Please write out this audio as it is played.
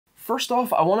First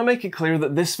off, I want to make it clear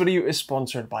that this video is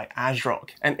sponsored by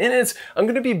ASRock, and in it, I'm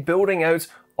going to be building out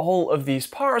all of these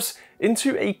parts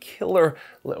into a killer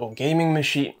little gaming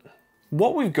machine.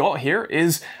 What we've got here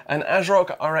is an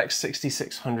ASRock RX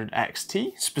 6600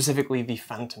 XT, specifically the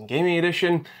Phantom Gaming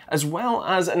Edition, as well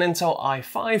as an Intel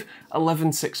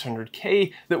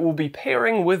i5-11600K that will be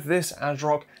pairing with this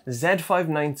ASRock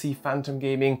Z590 Phantom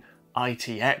Gaming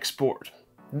ITX board.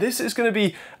 This is going to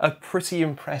be a pretty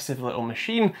impressive little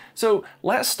machine, so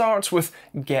let's start with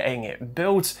getting it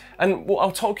built, and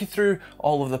I'll talk you through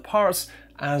all of the parts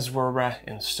as we're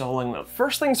installing them.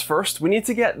 First things first, we need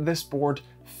to get this board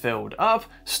filled up,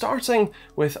 starting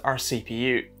with our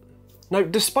CPU. Now,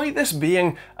 despite this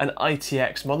being an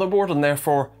ITX motherboard and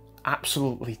therefore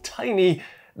absolutely tiny,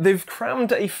 they've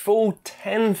crammed a full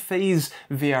 10-phase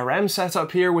VRM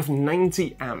setup here with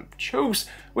 90 amp chokes,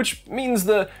 which means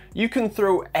that you can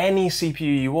throw any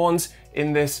CPU you want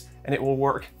in this and it will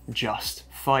work just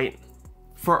fine.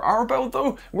 For our build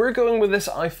though, we're going with this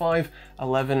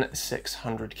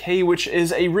i5-11600K, which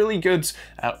is a really good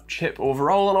chip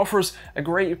overall and offers a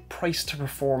great price to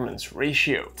performance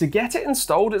ratio. To get it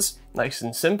installed, it's nice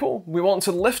and simple. We want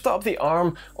to lift up the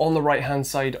arm on the right hand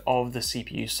side of the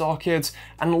CPU socket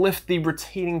and lift the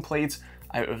retaining plate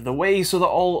out of the way so that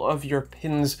all of your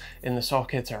pins in the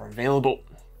socket are available.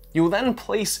 You'll then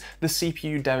place the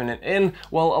CPU down and in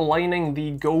while aligning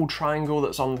the gold triangle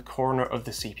that's on the corner of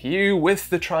the CPU with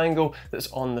the triangle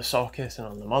that's on the socket and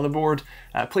on the motherboard.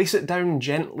 Place it down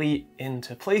gently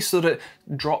into place so that it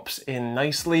drops in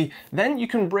nicely. Then you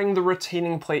can bring the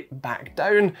retaining plate back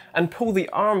down and pull the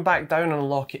arm back down and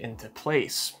lock it into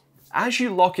place. As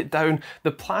you lock it down,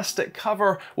 the plastic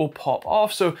cover will pop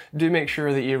off, so do make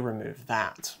sure that you remove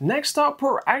that. Next up,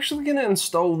 we're actually going to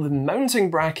install the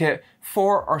mounting bracket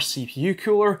for our CPU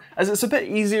cooler, as it's a bit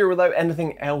easier without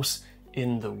anything else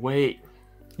in the way.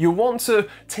 You'll want to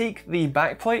take the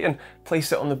backplate and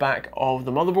place it on the back of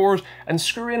the motherboard and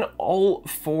screw in all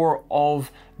 4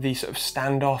 of the sort of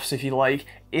standoffs, if you like,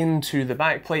 into the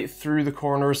backplate through the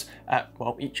corners at,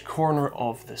 well, each corner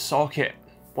of the socket.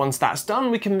 Once that's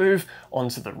done, we can move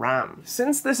onto the RAM.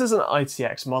 Since this is an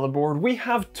ITX motherboard, we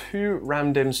have 2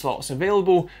 RAM DIMM slots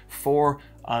available for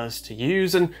us to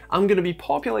use, and I'm going to be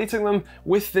populating them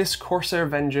with this Corsair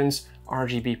Vengeance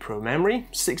RGB Pro memory,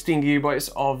 16GB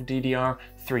of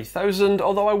DDR3000,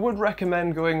 although I would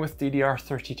recommend going with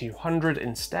DDR3200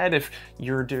 instead if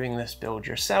you're doing this build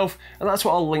yourself, and that's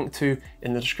what I'll link to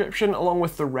in the description along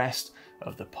with the rest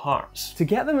of the parts. To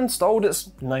get them installed,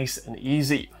 it's nice and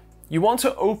easy. You want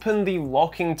to open the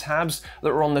locking tabs that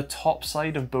are on the top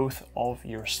side of both of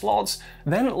your slots,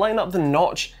 then line up the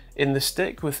notch in the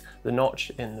stick with the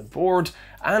notch in the board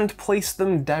and place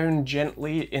them down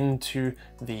gently into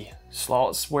the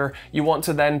slots where you want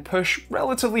to then push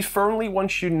relatively firmly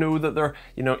once you know that they're,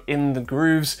 in the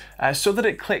grooves so that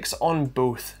it clicks on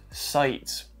both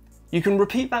sides. You can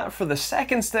repeat that for the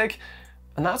second stick,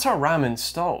 and that's our RAM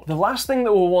installed. The last thing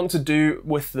that we'll want to do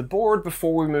with the board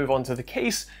before we move on to the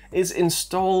case is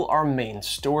install our main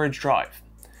storage drive.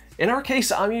 In our case,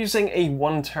 I'm using a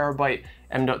 1TB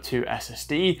M.2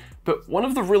 SSD, but one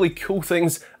of the really cool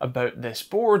things about this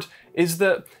board is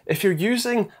that if you're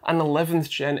using an 11th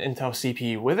gen Intel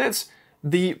CPU with it,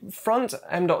 the front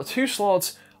M.2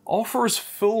 slot offers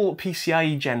full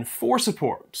PCIe Gen 4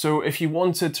 support. So if you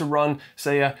wanted to run,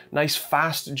 say, a nice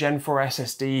fast Gen 4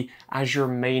 SSD as your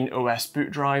main OS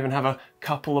boot drive and have a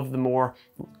couple of the more,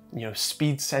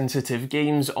 speed sensitive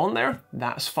games on there,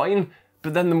 that's fine.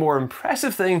 But then the more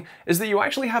impressive thing is that you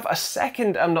actually have a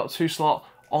second M.2 slot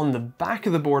on the back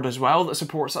of the board as well that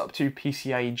supports up to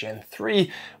PCIe Gen 3,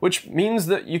 which means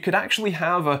that you could actually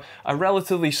have a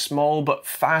relatively small but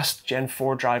fast Gen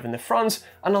 4 drive in the front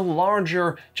and a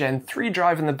larger Gen 3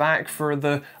 drive in the back for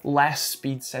the less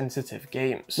speed sensitive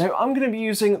games. Now I'm going to be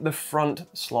using the front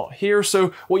slot here,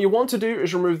 so what you want to do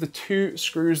is remove the 2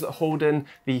 screws that hold in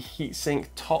the heatsink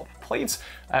top plates.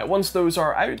 Once those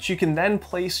are out, you can then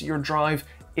place your drive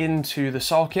into the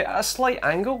socket at a slight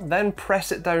angle, then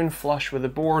press it down flush with the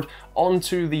board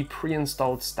onto the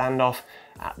pre-installed standoff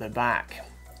at the back.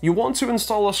 You want to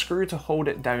install a screw to hold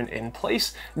it down in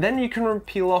place, then you can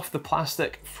peel off the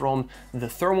plastic from the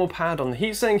thermal pad on the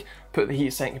heatsink, put the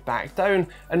heatsink back down,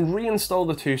 and reinstall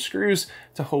the 2 screws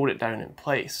to hold it down in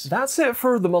place. That's it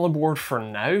for the motherboard for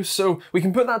now, so we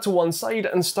can put that to one side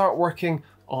and start working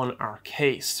on our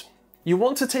case. You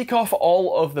want to take off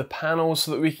all of the panels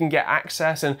so that we can get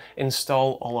access and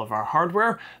install all of our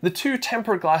hardware. The two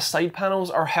tempered glass side panels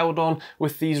are held on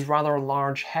with these rather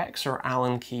large hex or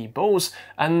Allen key bows,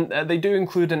 and they do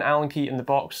include an Allen key in the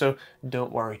box, so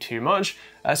don't worry too much.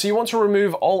 So you want to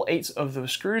remove all 8 of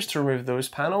those screws to remove those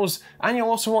panels, and you'll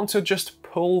also want to just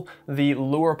pull the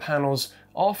lower panels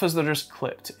off as they're just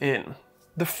clipped in.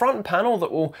 The front panel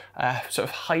that will sort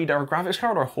of hide our graphics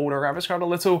card or hold our graphics card a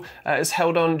little is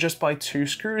held on just by 2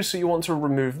 screws, so you want to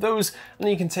remove those, and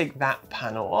then you can take that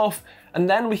panel off, and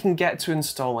then we can get to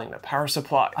installing the power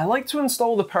supply. I like to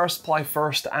install the power supply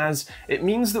first, as it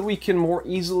means that we can more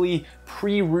easily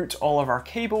pre-route all of our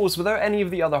cables without any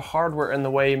of the other hardware in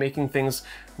the way, making things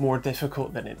more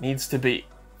difficult than it needs to be.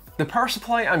 The power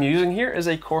supply I'm using here is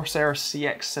a Corsair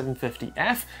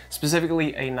CX750F,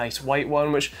 specifically a nice white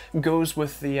one, which goes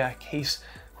with the case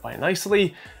quite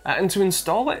nicely. And to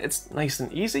install it, it's nice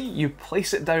and easy. You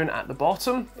place it down at the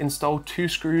bottom, install 2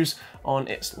 screws on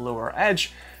its lower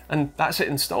edge, and that's it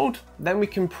installed. Then we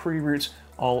can pre-route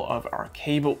all of our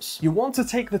cables. You want to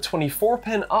take the 24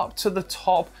 pin up to the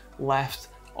top left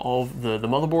of the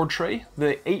motherboard tray,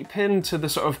 the 8 pin to the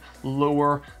sort of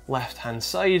lower left hand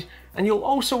side, and you'll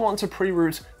also want to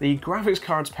pre-route the graphics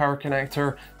card's power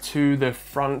connector to the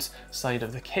front side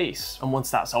of the case. And once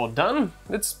that's all done,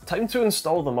 it's time to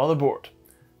install the motherboard.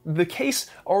 The case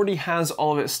already has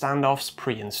all of its standoffs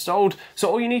pre-installed,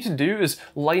 so all you need to do is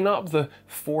line up the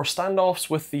 4 standoffs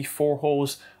with the 4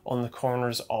 holes on the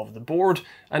corners of the board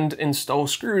and install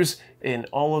screws in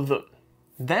all of them.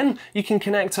 Then you can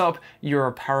connect up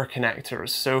your power connectors,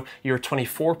 so your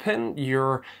 24 pin,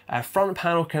 your front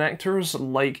panel connectors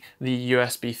like the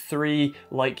USB 3,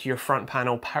 like your front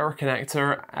panel power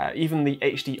connector, even the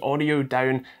HD audio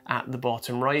down at the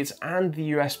bottom right, and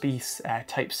the USB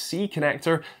Type-C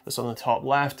connector that's on the top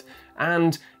left,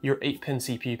 and your 8-pin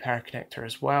CPU power connector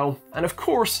as well. And of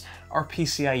course, our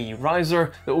PCIe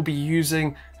riser that we'll be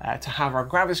using to have our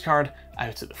graphics card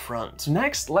out at the front.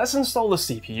 Next, let's install the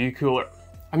CPU cooler.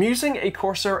 I'm using a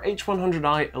Corsair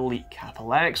H100i Elite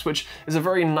X, which is a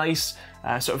very nice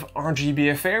sort of RGB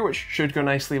affair, which should go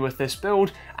nicely with this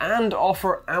build and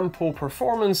offer ample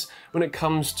performance when it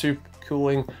comes to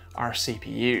cooling our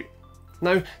CPU.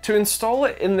 Now, to install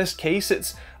it in this case,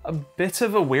 it's a bit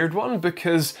of a weird one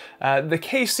because the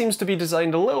case seems to be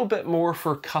designed a little bit more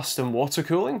for custom water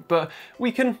cooling, but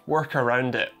we can work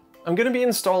around it. I'm going to be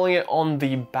installing it on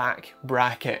the back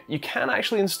bracket. You can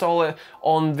actually install it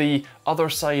on the other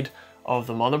side of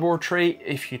the motherboard tray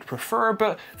if you'd prefer,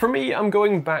 but for me, I'm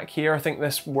going back here. I think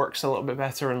this works a little bit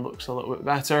better and looks a little bit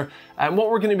better. And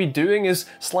what we're going to be doing is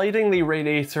sliding the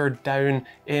radiator down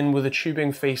in with the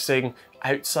tubing facing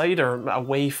outside or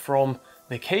away from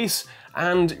the case,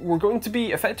 and we're going to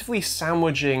be effectively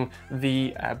sandwiching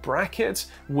the bracket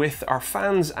with our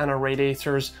fans and our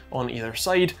radiators on either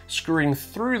side, screwing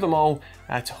through them all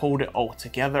to hold it all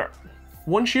together.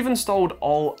 Once you've installed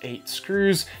all 8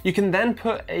 screws, you can then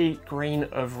put a grain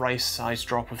of rice-sized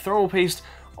drop of thermal paste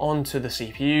onto the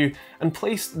CPU and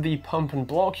place the pump and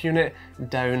block unit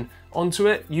down onto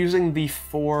it using the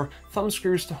 4 thumb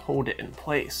screws to hold it in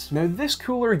place. Now this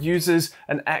cooler uses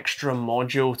an extra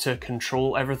module to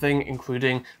control everything,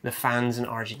 including the fans and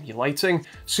RGB lighting.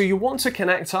 So you want to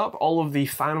connect up all of the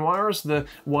fan wires, the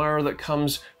wire that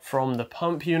comes from the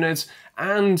pump unit,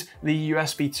 and the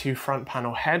USB 2 front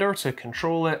panel header to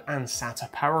control it, and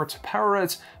SATA power to power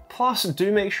it. Plus,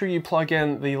 do make sure you plug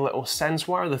in the little sense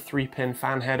wire, the 3-pin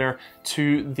fan header,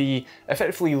 to the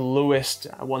effectively lowest,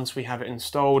 once we have it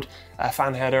installed,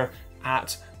 fan header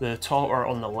at the top or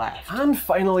on the left. And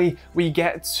finally, we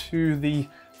get to the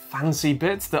fancy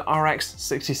bit, the RX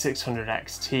 6600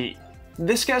 XT.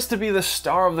 This gets to be the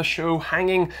star of the show,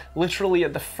 hanging literally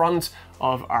at the front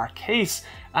of our case,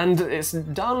 and it's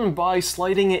done by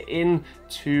sliding it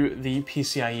into the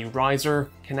PCIe riser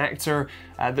connector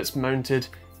that's mounted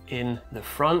in the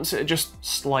front. It just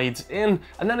slides in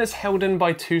and then it's held in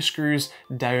by 2 screws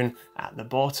down at the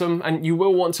bottom, and you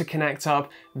will want to connect up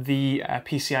the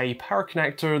PCIe power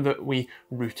connector that we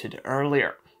routed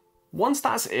earlier. Once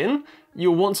that's in,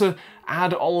 you'll want to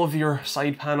add all of your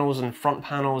side panels and front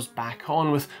panels back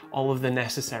on with all of the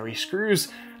necessary screws,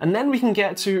 and then we can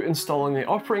get to installing the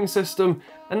operating system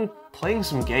and playing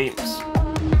some games.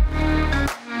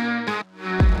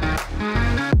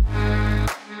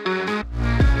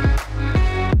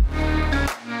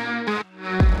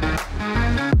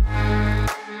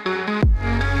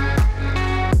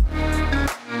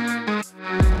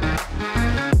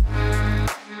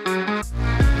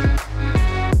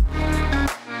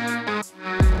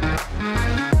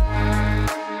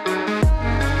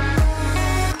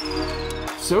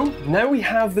 So Now we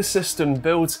have the system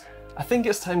built, I think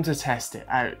it's time to test it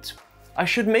out. I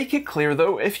should make it clear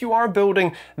though, if you are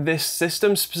building this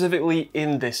system specifically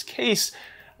in this case,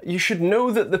 you should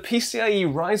know that the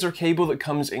PCIe riser cable that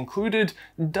comes included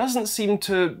doesn't seem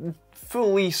to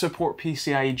fully support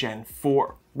PCIe Gen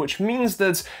 4. Which means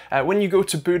that when you go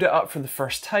to boot it up for the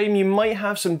first time, you might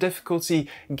have some difficulty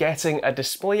getting a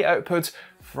display output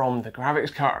from the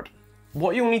graphics card.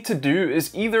 What you'll need to do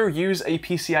is either use a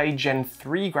PCIe Gen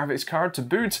 3 graphics card to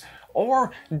boot,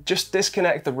 or just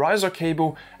disconnect the riser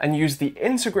cable and use the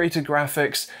integrated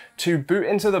graphics to boot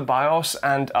into the BIOS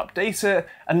and update it,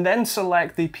 and then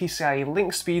select the PCIe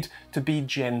link speed to be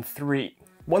Gen 3.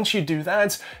 Once you do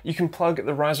that, you can plug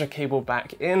the riser cable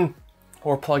back in,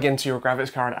 or plug into your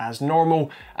graphics card as normal,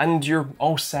 and you're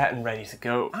all set and ready to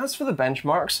go. As for the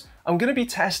benchmarks, I'm going to be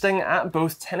testing at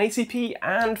both 1080p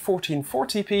and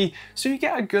 1440p, so you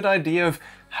get a good idea of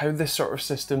how this sort of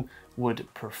system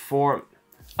would perform.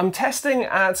 I'm testing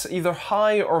at either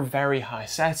high or very high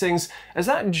settings, as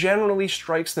that generally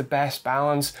strikes the best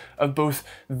balance of both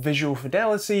visual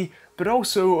fidelity, but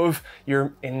also of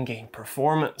your in-game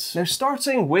performance. Now,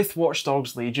 starting with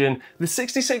Watchdogs Legion, the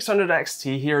 6600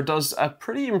 XT here does a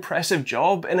pretty impressive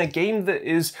job in a game that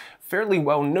is fairly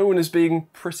well known as being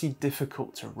pretty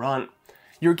difficult to run.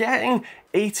 You're getting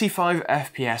 85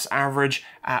 FPS average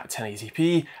at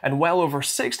 1080p and well over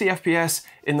 60 FPS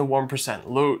in the 1%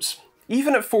 lows.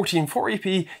 Even at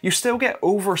 1440p, you still get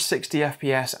over 60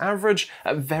 FPS average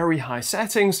at very high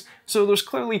settings, so there's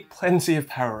clearly plenty of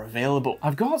power available.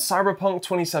 I've got Cyberpunk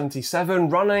 2077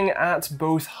 running at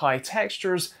both high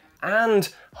textures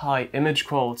and high image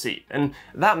quality, and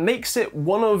that makes it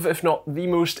one of, if not the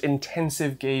most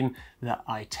intensive game that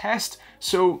I test.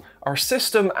 So our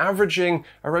system averaging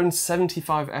around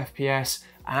 75 FPS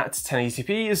at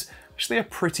 1080p is actually a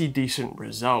pretty decent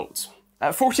result.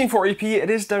 At 1440p, it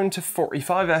is down to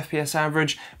 45 FPS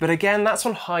average, but again, that's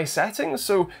on high settings,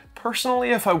 so personally,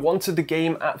 if I wanted the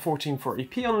game at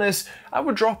 1440p on this, I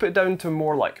would drop it down to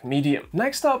more like medium.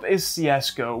 Next up is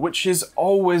Csgo, which is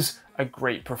always a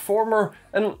great performer,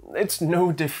 and it's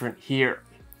no different here.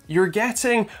 You're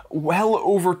getting well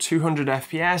over 200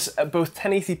 FPS at both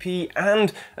 1080p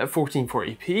and at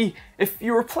 1440p. If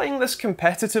you were playing this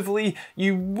competitively,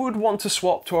 you would want to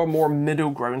swap to a more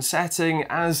middle ground setting,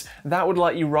 as that would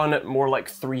let you run at more like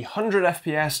 300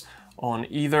 FPS on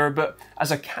either, but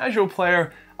as a casual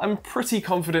player, I'm pretty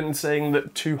confident in saying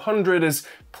that 200 is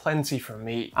plenty for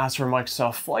me. As for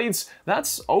Microsoft Flights,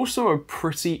 that's also a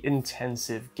pretty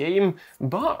intensive game,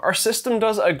 but our system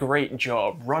does a great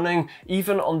job running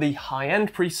even on the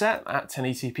high-end preset at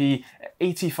 1080p,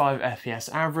 85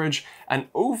 FPS average, and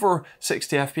over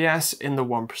 60 FPS in the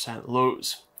 1%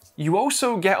 lows. You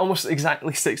also get almost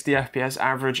exactly 60 FPS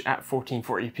average at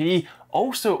 1440p,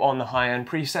 also on the high-end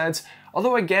presets,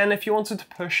 although again, if you wanted to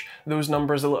push those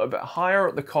numbers a little bit higher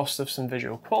at the cost of some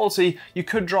visual quality, you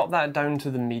could drop that down to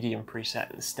the medium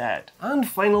preset instead. And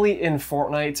finally, in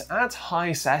Fortnite, at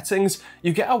high settings,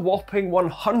 you get a whopping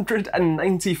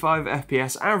 195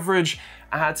 FPS average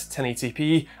at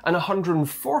 1080p and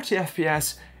 140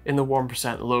 FPS in the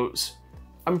 1% lows.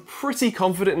 I'm pretty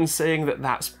confident in saying that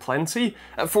that's plenty.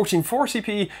 At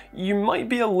 1440p, you might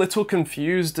be a little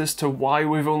confused as to why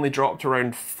we've only dropped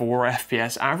around 4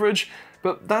 FPS average,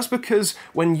 but that's because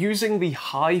when using the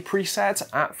high preset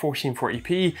at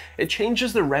 1440p, it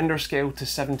changes the render scale to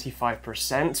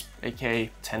 75%,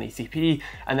 aka 1080p,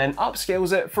 and then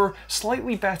upscales it for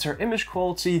slightly better image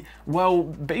quality while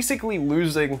basically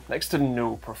losing next to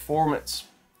no performance.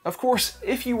 Of course,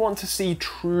 if you want to see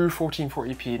true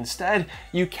 1440p instead,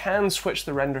 you can switch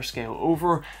the render scale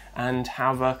over and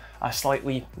have a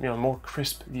slightly more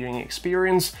crisp viewing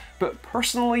experience, but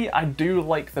personally I do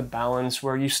like the balance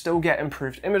where you still get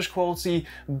improved image quality,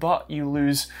 but you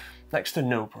lose next to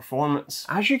no performance.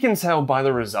 As you can tell by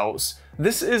the results,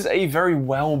 this is a very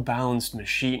well-balanced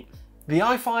machine. The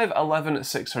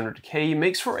i5-11600K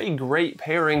makes for a great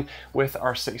pairing with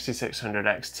our 6600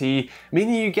 XT,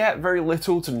 meaning you get very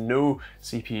little to no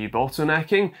CPU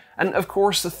bottlenecking, and of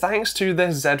course thanks to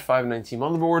this Z590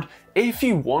 motherboard, if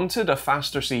you wanted a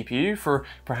faster CPU for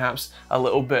perhaps a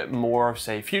little bit more,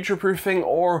 say, future-proofing,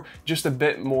 or just a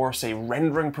bit more, say,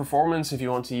 rendering performance, if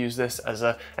you want to use this as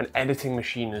an editing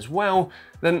machine as well,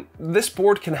 then this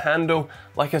board can handle,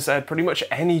 like I said, pretty much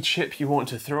any chip you want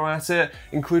to throw at it,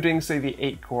 including, say, the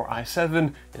 8-core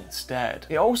i7 instead.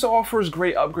 It also offers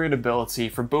great upgradability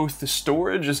for both the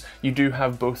storage, as you do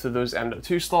have both of those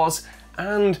M.2 slots,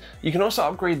 and you can also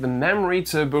upgrade the memory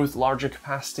to both larger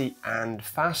capacity and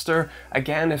faster,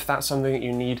 again if that's something that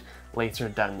you need later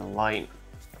down the line.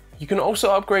 You can also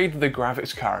upgrade the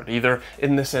graphics card, either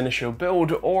in this initial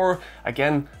build or,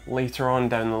 again, later on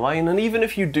down the line. And even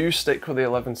if you do stick with the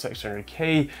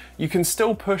 11600K, you can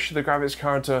still push the graphics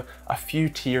card to a few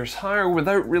tiers higher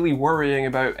without really worrying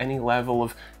about any level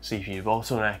of CPU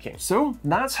bottlenecking. So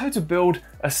that's how to build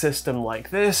a system like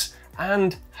this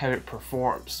and how it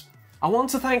performs. I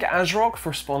want to thank ASRock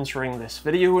for sponsoring this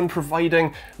video and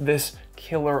providing this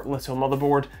killer little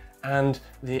motherboard and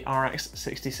the RX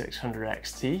 6600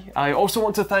 XT. I also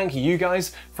want to thank you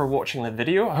guys for watching the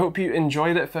video. I hope you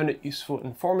enjoyed it, found it useful and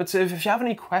informative. If you have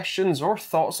any questions or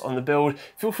thoughts on the build,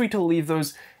 feel free to leave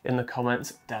those in the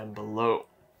comments down below.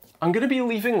 I'm going to be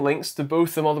leaving links to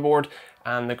both the motherboard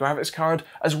and the graphics card,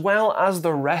 as well as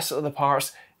the rest of the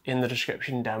parts in the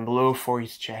description down below for you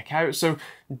to check out, so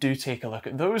do take a look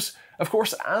at those. Of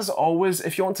course, as always,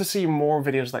 if you want to see more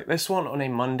videos like this one on a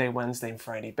Monday, Wednesday and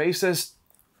Friday basis,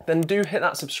 then do hit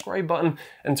that subscribe button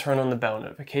and turn on the bell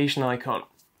notification icon.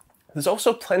 There's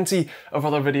also plenty of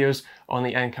other videos on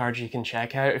the end cards you can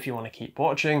check out if you want to keep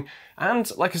watching. And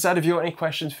like I said, if you have any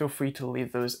questions, feel free to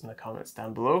leave those in the comments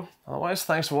down below. Otherwise,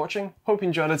 thanks for watching. Hope you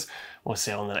enjoyed it. We'll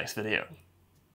see you on the next video.